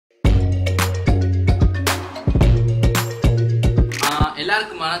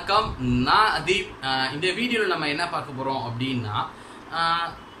எல்லாருக்கும் வணக்கம். நான் அதீப். இந்த வீடியோவில் நம்ம என்ன பார்க்க போகிறோம் அப்படின்னா,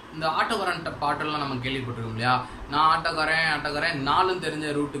 இந்த ஆட்டோக்காரன் பாட்டெல்லாம் நம்ம கேள்விப்பட்டிருக்கோம் இல்லையா? நான் ஆட்டோக்காரன் நாளும்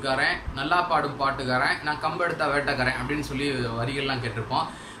தெரிஞ்ச ரூட்டுக்காரன், நல்லா பாடும் பாட்டுக்காரன், நான் கம்பெடுத்தா வேட்டைக்காரன் அப்படின்னு சொல்லி வரிகள்லாம் கேட்டிருப்போம்.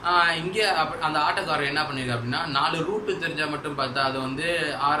 இங்கே அந்த ஆட்டோக்காரர் என்ன பண்ணியிருக்காரு அப்படின்னா, 4 ரூட்டு தெரிஞ்சால் மட்டும் பார்த்தா அது வந்து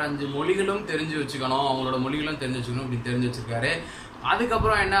 6-5 மொழிகளும் தெரிஞ்சு வச்சுக்கணும், அவங்களோட மொழிகளும் தெரிஞ்சு வச்சுக்கணும் அப்படின்னு தெரிஞ்சு வச்சுருக்காரு.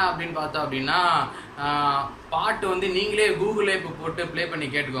 அதுக்கப்புறம் என்ன அப்படின்னு பார்த்தோம் அப்படின்னா, பாட்டு வந்து நீங்களே கூகுளே இப்போ போட்டு ப்ளே பண்ணி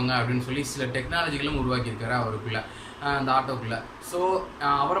கேட்டுக்கோங்க அப்படின்னு சொல்லி சில டெக்னாலஜிகளும் உருவாக்கியிருக்காரு அவருக்குள்ள, அந்த ஆட்டோக்குள்ளே. ஸோ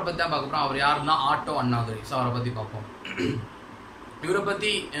அவரை பற்றி தான் பார்க்க போகிறோம். அவர் யாருன்னா ஆட்டோ அண்ணாதுரை. ஸோ அவரை பற்றி பார்ப்போம். இவரை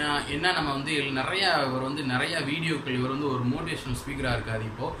பற்றி என்ன, நம்ம வந்து இவர் வந்து நிறைய வீடியோக்கள், இவர் வந்து ஒரு மோட்டிவேஷனல் ஸ்பீக்கராக இருக்காது.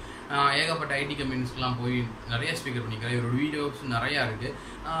 இப்போது ஏகப்பட்ட ஐடி கம்பெனிஸ்க்கெலாம் போய் நிறைய ஸ்பீக்கர் பண்ணிக்கிறார். இவரோட வீடியோஸ் நிறையா இருக்குது.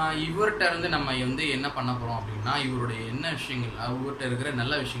 இவர்கிட்ட இருந்து நம்ம வந்து என்ன பண்ண போகிறோம் அப்படின்னா, இவருடைய என்ன விஷயங்கள், இவர்கிட்ட இருக்கிற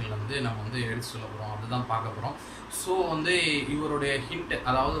நல்ல விஷயங்கள் வந்து நம்ம வந்து எடுத்து சொல்ல போகிறோம், அதுதான் பார்க்க போகிறோம். ஸோ வந்து இவருடைய ஹிண்ட்,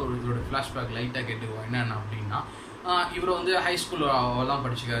 அதாவது இவருடைய ஃப்ளாஷ்பேக் லைட்டாக கேட்டுக்குவோம். என்னென்ன அப்படின்னா, இவர் வந்து ஹை ஸ்கூல் தான்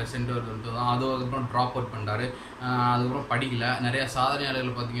படிச்சுக்காரு, சென்டர் தான். அதுக்கப்புறம் ட்ராப் அவுட் பண்ணுறாரு. அதுக்கப்புறம் படிக்கல. நிறையா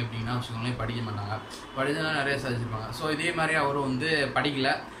சாதனையாளர்கள் பார்த்திங்க அப்படின்னா வச்சுக்கோங்களேன், படிக்க மாட்டாங்க. படிச்சா நிறைய சாதிச்சிருப்பாங்க. ஸோ இதே மாதிரி அவரும் வந்து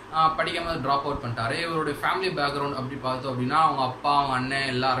படிக்காமல் ட்ராப் அவுட் பண்ணிட்டாரு. இவருடைய ஃபேமிலி பேக்ரவுண்ட் அப்படி பார்த்தோம் அப்படின்னா, அவங்க அப்பா, அவங்க அண்ணன்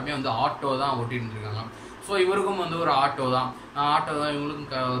எல்லாருமே வந்து ஆட்டோ தான் ஓட்டிகிட்டு இருக்காங்க. ஸோ இவருக்கும் வந்து ஒரு ஆட்டோ தான்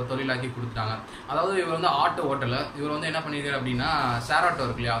இவங்களுக்கும் தொழிலாக்கி கொடுத்துட்டாங்க. அதாவது இவர் வந்து ஆட்டோ ஓட்டலை. இவர் வந்து என்ன பண்ணியிருக்காரு அப்படின்னா, ஷேர் ஆட்டோ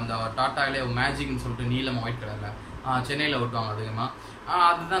இருக்கு இல்லையா, அந்த டாட்டாவிலே மேஜிக்னு சொல்லிட்டு நீளமாக ஒயிட் கலரில் சென்னையில் ஓட்டுவாங்க அதிகமாக,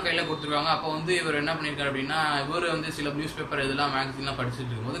 அதுதான் கையில் கொடுத்துருக்காங்க. அப்போ வந்து இவர் என்ன பண்ணியிருக்காரு அப்படின்னா, இவர் வந்து சில நியூஸ் பேப்பர் இதெல்லாம் மேக்சின்லாம்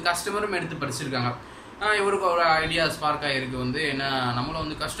படிச்சுட்டு இருக்கும்போது கஸ்டமரும் எடுத்து படிச்சிருக்காங்க. இவருக்கு ஒரு ஐடியா ஸ்பார்க் ஆகிருக்கு, வந்து என்ன நம்மளும்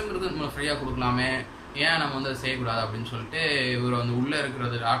வந்து கஸ்டமருக்கு நம்ம ஃப்ரீயாக கொடுக்கலாமே, ஏன் நம்ம வந்து அதை செய்யக்கூடாது அப்படின்னு சொல்லிட்டு இவர் வந்து உள்ளே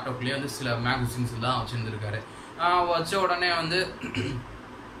இருக்கிறது ஆட்டோக்குள்ளேயே வந்து சில மேகசின்ஸ் தான் வச்சுருந்துருக்காரு.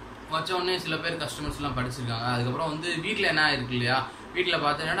 வச்ச உடனே சில பேர் கஸ்டமர்ஸ்லாம் படிச்சிருக்காங்க. அதுக்கப்புறம் வந்து வீட்டில் என்ன இருக்கு இல்லையா, வீட்டில்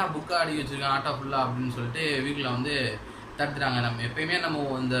பார்த்தீங்கன்னா புக்கை அடிக்க வச்சுருக்காங்க ஆட்டோ ஃபுல்லாக அப்படின்னு சொல்லிட்டு வீட்டில் வந்து தடுத்துறாங்க. நம்ம எப்பயுமே நம்ம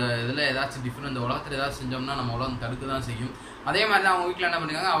இந்த இதில் ஏதாச்சும் டிஃப்ரெண்ட், இந்த உலகத்தில் ஏதாச்சும் செஞ்சோம்னா நம்ம உலகம் தடுக்க தான் செய்யும். அதே மாதிரி தான் அவங்க வீட்டில் என்ன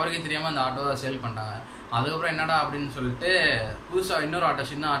பண்ணிருக்காங்க, அவருக்கே தெரியாமல் அந்த ஆட்டோவை சேல் பண்ணிட்டாங்க. அதுக்கப்புறம் என்னடா அப்படின்னு சொல்லிட்டு புதுசாக இன்னொரு ஆட்டோ,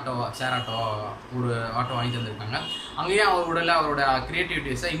 சின்ன ஆட்டோ, ஷேர் ஆட்டோ, ஒரு ஆட்டோ வாங்கி தந்திருக்காங்க. அங்கேயும் அவரோட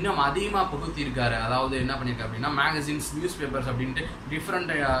கிரியேட்டிவிட்டிஸை இன்னும் அதிகமாக புகுத்தியிருக்காரு. அதாவது என்ன பண்ணியிருக்காரு அப்படின்னா, மேகசின்ஸ், நியூஸ் பேப்பர்ஸ் அப்படின்ட்டு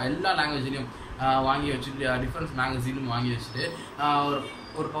டிஃப்ரெண்ட் எல்லா லாங்குவேஜ்லையும் வாங்கி வச்சுட்டு, டிஃப்ரெண்ட் மேகசினும் வாங்கி வச்சுட்டு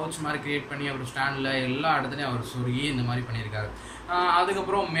ஒரு பவுச் மாதிரி க்ரியேட் பண்ணி அவர் ஸ்டாண்டில் எல்லா இடத்துலையும் அவர் சொருகி இந்த மாதிரி பண்ணியிருக்காரு.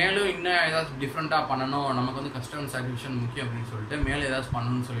 அதுக்கப்புறம் மேலும் இன்னும் ஏதாச்சும் டிஃப்ரெண்ட்டாக பண்ணணும், நமக்கு வந்து கஸ்டமர் சாட்டிஸ்ஃபேக்ஷன் முக்கியம் அப்படின்னு சொல்லிட்டு மேலே ஏதாச்சும்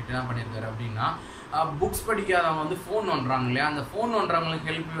பண்ணணும்னு சொல்லிட்டு என்ன பண்ணியிருக்காரு அப்படின்னா, புக்ஸ் படிக்காதவங்க வந்து ஃபோன் பண்ணுறாங்க இல்லையா, அந்த ஃபோன் பண்ணுறவங்களுக்கு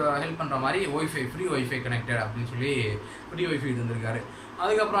ஹெல்ப் பண்ணுற மாதிரி ஃப்ரீ ஒய்ஃபை கனெக்டட் அப்படின்னு சொல்லி ஃப்ரீ ஒய்ஃபை தந்திருக்காரு.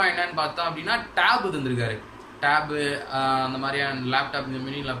 அதுக்கப்புறம் என்னென்னு பார்த்தா அப்படின்னா, டேப் தந்திருக்காரு. டேபு, அந்த மாதிரியான லேப்டாப், இந்த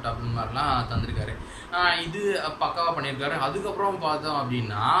மினி லேப்டாப் இந்த மாதிரிலாம் தந்திருக்காரு. இது பக்காவாக பண்ணியிருக்காரு. அதுக்கப்புறம் பார்த்தோம்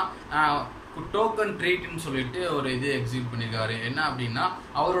அப்படின்னா, டோக்கன் ட்ரீட்னு சொல்லிட்டு ஒரு இது எக்ஸிக்யூட் பண்ணியிருக்காரு. என்ன அப்படின்னா,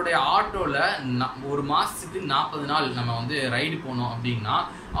 அவருடைய ஆட்டோவில் ஒரு மாதத்துக்கு 40 நாள் நம்ம வந்து ரைடு போனோம் அப்படின்னா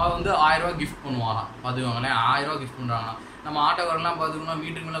அவர் வந்து 1000 ரூபா கிஃப்ட் பண்ணுவாங்க. பார்த்துக்கோங்களேன், 1000 ரூபா கிஃப்ட் பண்ணுறாங்க. நம்ம ஆட்டோக்காரெல்லாம் பார்த்துக்கணும்,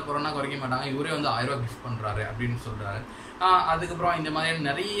 வீட்டுக்கு மேலே கொரோனா குறைக்க மாட்டாங்க, இவரே வந்து 1000 ரூபா கிஃப்ட் பண்ணுறாரு அப்படின்னு சொல்கிறாரு. அதுக்கப்புறம் இந்த மாதிரியான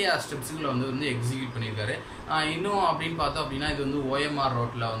நிறைய ஸ்டெப்ஸுகளை வந்து எக்ஸிக்யூட் பண்ணியிருக்காரு. இன்னும் அப்படின்னு பார்த்தோம் அப்படின்னா, இது வந்து ஓஎம்ஆர்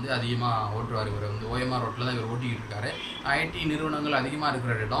ரோட்டில் வந்து அதிகமாக ஓட்டுவார். இவர் வந்து ஓஎம்ஆர் ரோட்டில் தான் இவர் ஓட்டிக்கிட்டு இருக்காரு. ஐடி நிறுவனங்கள் அதிகமாக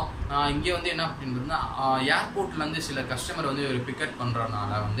இருக்கிற இடம். இங்கே வந்து என்ன அப்படின்னா, ஏர்போர்ட்லேருந்து சில கஸ்டமர் வந்து இவர் பிக்கப்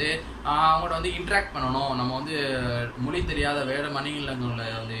பண்ணுறதுனால வந்து அவங்களோட வந்து இன்ட்ராக்ட் பண்ணணும். நம்ம வந்து மொழி தெரியாத வேறு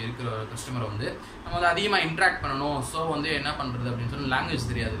மாநிலங்களில் வந்து இருக்கிற ஒரு கஸ்டமரை வந்து நம்ம வந்து அதிகமாக இன்ட்ராக்ட் பண்ணணும். ஸோ வந்து என்ன பண்ணுறது அப்படின்னு சொல்லி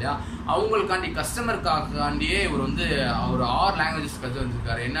லாங்குவேஜ் தெரியாது இல்லையா, அவங்களுக்காண்டி கஸ்டமருக்காண்டியே இவர் வந்து ஒரு 6 லாங்குவேஜஸ் கற்று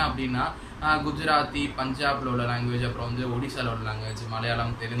வச்சுருக்காரு. என்ன அப்படின்னா, குஜராத்தி, பஞ்சாபில் உள்ள லாங்குவேஜ், அப்புறம் வந்து ஒடிசாவில் உள்ள லாங்குவேஜ்,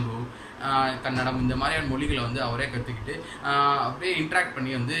 மலையாளம், தெலுங்கு, கன்னடம், இந்த மாதிரியான மொழிகளை வந்து அவரே கற்றுக்கிட்டு அப்படியே இன்ட்ராக்ட்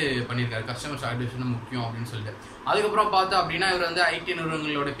பண்ணி வந்து பண்ணியிருக்காரு. கஸ்டமர் சாட்டிஸ்ஃபேக்ஷன் முக்கியம் அப்படின்னு சொல்லிட்டு. அதுக்கப்புறம் பார்த்தோம் அப்படின்னா, இவர் வந்து ஐடி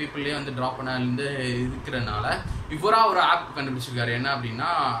நிறுவனங்களோட பீப்புள்லேயே வந்து ட்ராப் பண்ணலேருந்து இருக்கிறதுனால இவராக ஒரு ஆப் கண்டுபிடிச்சிருக்காரு. என்ன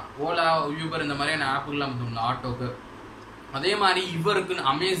அப்படின்னா, ஓலா, யூபர் இந்த மாதிரியான ஆப்புகள்லாம் வந்து ஆட்டோக்கு. அதே மாதிரி இவருக்குன்னு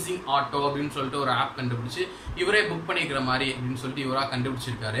அமேசிங் ஆட்டோ அப்படின்னு சொல்லிட்டு ஒரு ஆப் கண்டுபிடிச்சி இவரே புக் பண்ணிக்கிற மாதிரி அப்படின்னு சொல்லிட்டு இவராக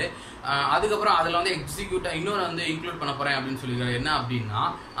கண்டுபிடிச்சிருக்காரு. அதுக்கப்புறம் அதில் வந்து இன்னொரு வந்து இன்க்ளூட் பண்ண போகிறேன் அப்படின்னு சொல்லியிருக்காரு. என்ன அப்படின்னா,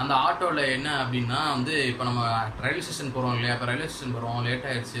 அந்த ஆட்டோவில் என்ன அப்படின்னா வந்து, இப்போ நம்ம ரயில்வே ஸ்டேஷன் போகிறோம் இல்லையா, இப்போ ரயில்வே ஸ்டேஷன் போகிறோம், லேட்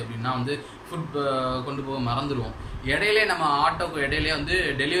ஆகிடுச்சு அப்படின்னா வந்து ஃபுட் கொண்டு போக மறந்துடுவோம். இடையிலே நம்ம ஆட்டோக்கு இடையிலே வந்து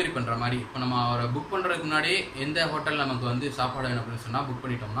டெலிவரி பண்ணுற மாதிரி, இப்போ நம்ம அவரை புக் பண்ணுறதுக்கு முன்னாடி எந்த ஹோட்டல் நமக்கு வந்து சாப்பாடு வேணும் அப்படின்னு சொன்னால் புக்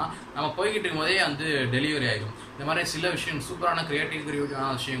பண்ணிட்டோம்னா நம்ம போய்கிட்டு இருக்கும் போதே வந்து டெலிவரி ஆகிடும். இந்த மாதிரி சில விஷயம் சூப்பரான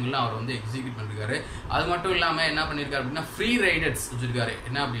கிரியேட்டிவான விஷயங்கள்லாம் அவர் வந்து எக்ஸிக்யூட் பண்ணிருக்காரு. அது மட்டும் இல்லாமல் என்ன பண்ணியிருக்காரு அப்படின்னா ஃப்ரீ ரைடர்ஸ் வச்சுருக்காரு.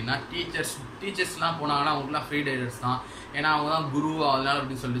 என்ன அப்படின்னா டீச்சர்ஸ்லாம் போனாங்கன்னா அவங்களுக்குலாம் ஃப்ரீ ரைடர்ஸ் தான், ஏன்னா அவங்க தான் குரு அதனால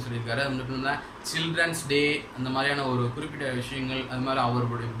அப்படின்னு சொல்லியிருக்காரு. அது மட்டும் இல்லை சில்ட்ரன்ஸ் டே அந்த மாதிரியான ஒரு குறிப்பிட்ட விஷயங்கள், அது மாதிரி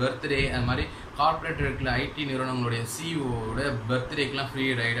அவருடைய பர்த்டே, அது மாதிரி கார்பரேட் இருக்கிற ஐடி நிறுவனங்களுடைய சிஇஓட பர்த்டேக்கெலாம் ஃப்ரீ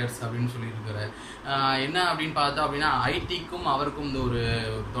ரைடர்ஸ் அப்படின்னு சொல்லியிருக்காரு. என்ன அப்படின்னு பார்த்தோம் அப்படின்னா ஐடிக்கும் அவருக்கும் இந்த ஒரு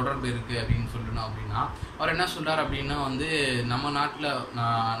தொடர்பு இருக்குது அப்படின்னு சொல்லணும். அப்படின்னா அவர் என்ன சொல்கிறார் அப்படின்னா வந்து நம்ம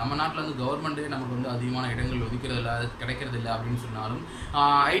நாட்டில் வந்து கவர்மெண்ட்டே நமக்கு வந்து அதிகமான இடங்கள் ஒதுக்கிறதில்ல, கிடைக்கிறது இல்லை அப்படின்னு சொன்னாலும்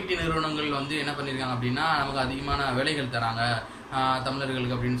ஐடி நிறுவனங்கள் வந்து என்ன பண்ணியிருக்காங்க அப்படின்னா நமக்கு அதிகமான வேலைகள் தராங்க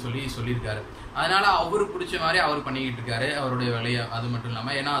தமிழர்களுக்கு அப்படின்னு சொல்லியிருக்காரு. அதனால அவரு பிடிச்ச மாதிரி அவர் பண்ணிக்கிட்டு இருக்காரு அவருடைய வேலையை. அது மட்டும்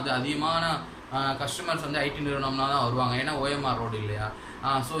இல்லாமல் ஏன்னா அது அதிகமான கஸ்டமர்ஸ் வந்து ஐடி நிறுவனம்னா தான் வருவாங்க, ஏன்னா OMR ரோடு இல்லையா.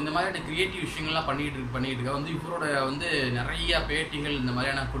 ஸோ இந்த மாதிரியான கிரியேட்டிவ் விஷயங்கள்லாம் பண்ணிக்கிட்டு இருக்க வந்து இவரோட வந்து நிறைய பேட்டிகள் இந்த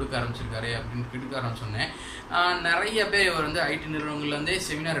மாதிரியான கொடுக்க ஆரம்பிச்சோன்னே நிறைய பேர் இவர் வந்து ஐடி நிறுவனங்கள்லேருந்தே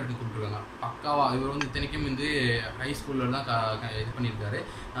செமினார் எடுத்து கொடுத்துருக்காங்க பக்காவாக. இவர் வந்து இத்தனைக்கும் வந்து ஹை ஸ்கூலில் தான் இது பண்ணியிருக்காரு.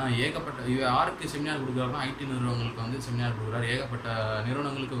 ஏகப்பட்ட யாருக்கு செமினார் கொடுக்குறாருன்னா ஐடி நிறுவனங்களுக்கு வந்து செமினார் கொடுக்குறாரு. ஏகப்பட்ட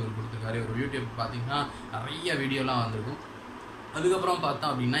நிறுவனங்களுக்கு இவர் கொடுத்துருக்காரு. ஒரு யூடியூப் பார்த்தீங்கன்னா நிறைய வீடியோலாம் வந்திருக்கும். அதுக்கப்புறம்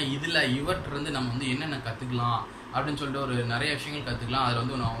பார்த்தோம் அப்படின்னா இதில் இவர்கிட்ட நம்ம வந்து என்னென்ன கற்றுக்கலாம் அப்படின்னு சொல்லிட்டு ஒரு நிறைய விஷயங்கள் கற்றுக்கலாம். அதில்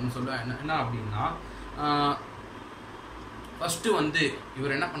வந்து நான் ஒன்று சொல்லுவேன். என்ன அப்படின்னா ஃபஸ்ட்டு வந்து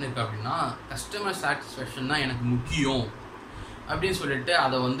இவர் என்ன பண்ணியிருக்கா அப்படின்னா கஸ்டமர் சாட்டிஸ்ஃபேக்ஷன் தான் எனக்கு முக்கியம் அப்படின்னு சொல்லிட்டு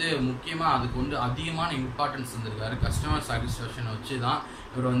அதை வந்து முக்கியமாக அதுக்கு வந்து அதிகமான இம்பார்ட்டன்ஸ் தந்திருக்காரு. கஸ்டமர் சாட்டிஸ்ஃபேக்ஷனை வச்சு தான்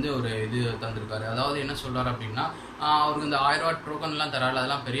இவர் வந்து ஒரு இது தந்திருக்காரு. அதாவது என்ன சொல்கிறார் அப்படின்னா அவருக்கு இந்த 1000 ரூபா டோக்கன்லாம் தராரு,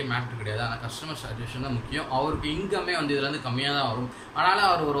 அதெல்லாம் பெரிய மேட்ரு கிடையாது. ஆனால் கஸ்டமர் சாட்டிஸ்ஃபேக்ஷன் தான் முக்கியம். அவருக்கு இன்கமே வந்து இதில் வந்து கம்மியாக தான் வரும். ஆனாலும்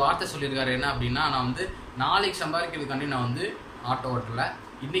அவர் ஒரு வார்த்தை சொல்லியிருக்காரு. என்ன அப்படின்னா நான் வந்து நாளைக்கு சம்பாதிக்கிறதுக்காண்டி நான் வந்து ஆட்டோ ஓட்டலை,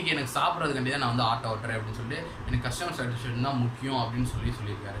 இன்றைக்கி எனக்கு சாப்பிட்றதுக்காண்டி தான் நான் வந்து ஆட்டோ ஓட்டுறேன் அப்படின்னு சொல்லிட்டு எனக்கு கஸ்டமர் சாட்டிஸ்ஃபேக்ஷன் தான் முக்கியம் அப்படின்னு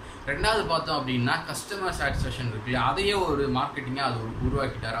சொல்லியிருக்காரு. ரெண்டாவது பார்த்தோம் அப்படின்னா கஸ்டமர் சாட்டிஸ்ஃபேக்ஷன் இருக்குல்ல, அதையே ஒரு மார்க்கெட்டிங்காக அது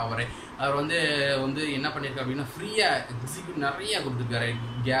உருவாக்கிட்டார். அவர் வந்து என்ன பண்ணியிருக்காரு அப்படின்னா ஃப்ரீயாக எக்ஸிக்யூட் நிறைய கொடுத்துருக்காரு.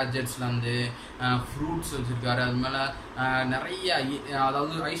 கேஜெட்ஸ்லேருந்து ஃப்ரூட்ஸ் வச்சுருக்காரு, அது மேலே நிறைய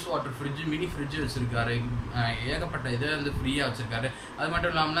அதாவது ice water fridge, mini fridge வச்சுருக்காரு. ஏகப்பட்ட இதை வந்து ஃப்ரீயாக வச்சுருக்காரு. அது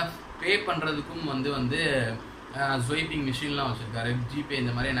மட்டும் இல்லாமல் பே பண்ணுறதுக்கும் வந்து ஸ்வைப்பிங் மிஷின்லாம் வச்சுருக்காரு. ஜிபே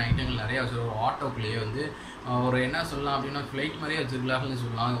இந்த மாதிரியான ஐட்டங்கள் நிறையா வச்சுருக்காரு. ஒரு ஆட்டோக்குள்ளேயே வந்து ஒரு என்ன சொல்லலாம் அப்படின்னா ஃப்ளைட் மாதிரியே வச்சுருக்கலாம்னு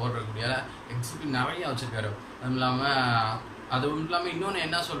சொல்லலாம். ஓடுறக்கூடிய எக்ஸிக்யூட் நிறையா வச்சுருக்காரு. அதுவும் இல்லாமல் இன்னொன்று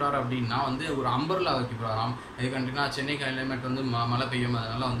என்ன சொல்கிறாரு அப்படின்னா வந்து ஒரு அம்பர்லா வைக்க போகிறாராம். இதுக்காண்டினா சென்னை கிளைமேட் வந்து மழை பெய்யும்,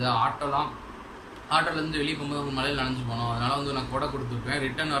 அதனால் வந்து ஆட்டோலேருந்து வெளியே போகும்போது அவங்க மழையில் நனைஞ்சு போனோம், அதனால் வந்து நான் கொடை கொடுத்துருப்பேன்,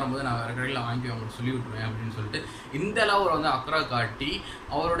 ரிட்டர்ன் வரும்போது நான் வேறு கடையில் வாங்கி அவங்களுக்கு சொல்லி விட்டுருவேன் அப்படின்னு சொல்லிட்டு இந்த அளவு அவர் வந்து அக்கறை காட்டி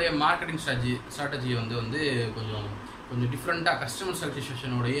அவருடைய மார்க்கெட்டிங் ஸ்ட்ராட்டஜியை வந்து கொஞ்சம் டிஃப்ரெண்ட்டாக கஸ்டமர்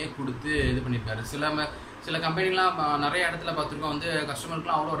சாட்டிஸ்ஃபேக்ஷனோடையே கொடுத்து இது பண்ணியிருக்காரு. சில கம்பெனிலாம் நிறைய இடத்துல பார்த்துருக்கோம் வந்து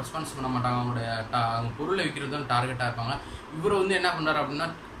கஸ்டமருக்குலாம் அவ்வளோ ரெஸ்பான்ஸ் பண்ண மாட்டாங்க, அவங்க பொருளை விற்கிறது தான் டார்கெட்டாக இருப்பாங்க. இவர் வந்து என்ன பண்ணுறாரு அப்படின்னா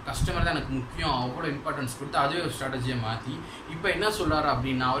கஸ்டமர் தான் எனக்கு முக்கியம், அவ்வளோ இம்பார்ட்டன்ஸ் கொடுத்து அதுவே ஒரு ஸ்ட்ராட்டஜியை மாற்றி இப்போ என்ன சொல்கிறாரு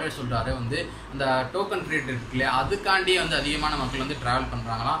அப்படின்னா அவரே சொல்கிறாரு வந்து அந்த டோக்கன் ட்ரேட் இருக்கு இல்லையா, அதுக்காண்டியே வந்து அதிகமான மக்கள் வந்து ட்ராவல்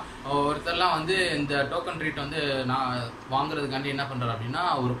பண்ணுறாங்களாம். ஒருத்தர்லாம் வந்து இந்த டோக்கன் ட்ரேட் வந்து நான் வாங்குறதுக்காண்டி என்ன பண்ணுறாரு அப்படின்னா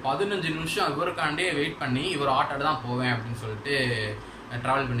ஒரு 15 நிமிஷம் இவருக்காண்டே வெயிட் பண்ணி இவர் ஆட்டோட தான் போவேன் அப்படின்னு சொல்லிட்டு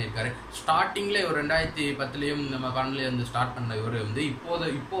ட்ராவல் பண்ணியிருக்காரு. ஸ்டார்டிங்கில் இவர் 2010 நம்ம 12 வந்து ஸ்டார்ட் பண்ண இவர் வந்து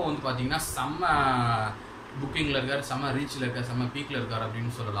இப்போ வந்து பார்த்தீங்கன்னா செம்ம புக்கிங்கில் இருக்கார், செம்ம ரீச்சில் இருக்கார், செம்ம பீக்கில் இருக்கார்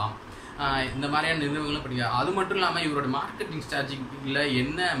அப்படின்னு சொல்லலாம். இந்த மாதிரியான நிறுவனங்களும் படிக்கிறார். அது மட்டும் இல்லாமல் இவரோட மார்க்கெட்டிங் ஸ்ட்ராட்டஜியில்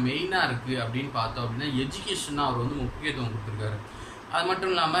என்ன மெயினாக இருக்குது அப்படின்னு பார்த்தோம் அப்படின்னா எஜுகேஷனாக அவர் வந்து முக்கியத்துவம் கொடுத்துருக்காரு. அது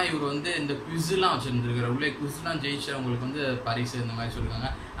மட்டும் இல்லாமல் இவர் வந்து இந்த குவிஸ்லாம் வச்சுருந்துருக்காரு. உள்ளே குவிஸ்லாம் ஜெயிச்சவங்களுக்கு வந்து பரிசு இந்த மாதிரி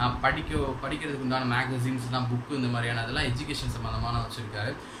சொல்லியிருக்காங்க. படிக்கிறதுக்கு உண்டான மேகசின்ஸ்லாம் புக்கு இந்த மாதிரியான அதெல்லாம் எஜுகேஷன் சம்மந்தமான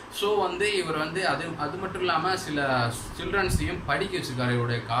வச்சுருக்காரு. ஸோ வந்து இவர் வந்து அது மட்டும் இல்லாமல் சில சில்ட்ரன்ஸையும் படிக்க வச்சுருக்காரு.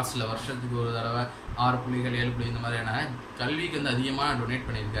 இவருடைய காசில் வருஷத்துக்கு ஒரு தடவை 6 புள்ளிகள் 7 புள்ளி இந்த மாதிரியான கல்விக்கு வந்து அதிகமாக டொனேட்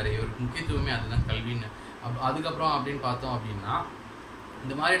பண்ணியிருக்காரு. இவருக்கு முக்கியத்துவமே அதுதான் கல்வின்னு. அதுக்கப்புறம் அப்படின்னு பார்த்தோம் அப்படின்னா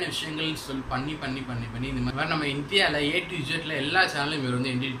இந்த மாதிரியான விஷயங்கள் பண்ணி இந்த மாதிரி நம்ம இந்தியாவில் A to Z எல்லா சேனலும் இவர்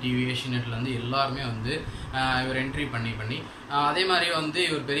வந்து NDTV டிவி ஏஷியநெட்டில் வந்து எல்லாருமே வந்து இவர் என்ட்ரி பண்ணி அதே மாதிரி வந்து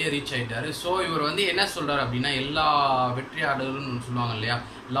இவர் பெரிய ரீச் ஆகிட்டார். ஸோ இவர் வந்து என்ன சொல்கிறார் அப்படின்னா எல்லா வெற்றியாளர்கள்னு சொல்லுவாங்க இல்லையா,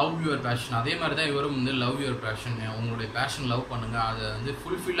 லவ் யுவர் பேஷன், அதே மாதிரி தான் இவரும் வந்து லவ் யுவர் பேஷன், உங்களுடைய பேஷன் லவ் பண்ணுங்கள், அதை வந்து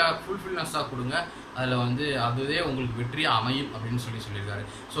ஃபுல்ஃபில்னஸாக கொடுங்க, அதில் வந்து அதுவே உங்களுக்கு வெற்றியாக அமையும் அப்படின்னு சொல்லியிருக்காரு.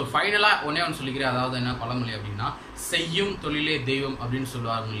 ஸோ ஃபைனலாக ஒன்று சொல்லிக்கிறேன். அதாவது என்ன பழமொழி அப்படின்னா செய்யும் தொழிலே தெய்வம் அப்படின்னு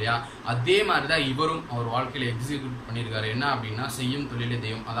சொல்லுவாங்க இல்லையா, அதே மாதிரி தான் இவரும் அவர் வாழ்க்கையில் எக்ஸிக்யூட் பண்ணியிருக்காரு. என்ன அப்படின்னா செய்யும் தொழிலே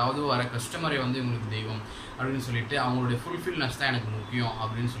தெய்வம், அதாவது வர கஸ்டமரை வந்து உங்களுக்கு தெய்வம். அப்படின்னு சொல்லிட்டு அவங்களுடைய ஃபுல்ஃபில்னஸ் தான் எனக்கு முக்கியம்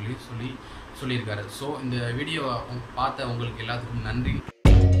அப்படின்னு சொல்லியிருக்காரு. ஸோ இந்த வீடியோவை பார்த்த உங்களுக்கு எல்லாத்துக்கும் நன்றி.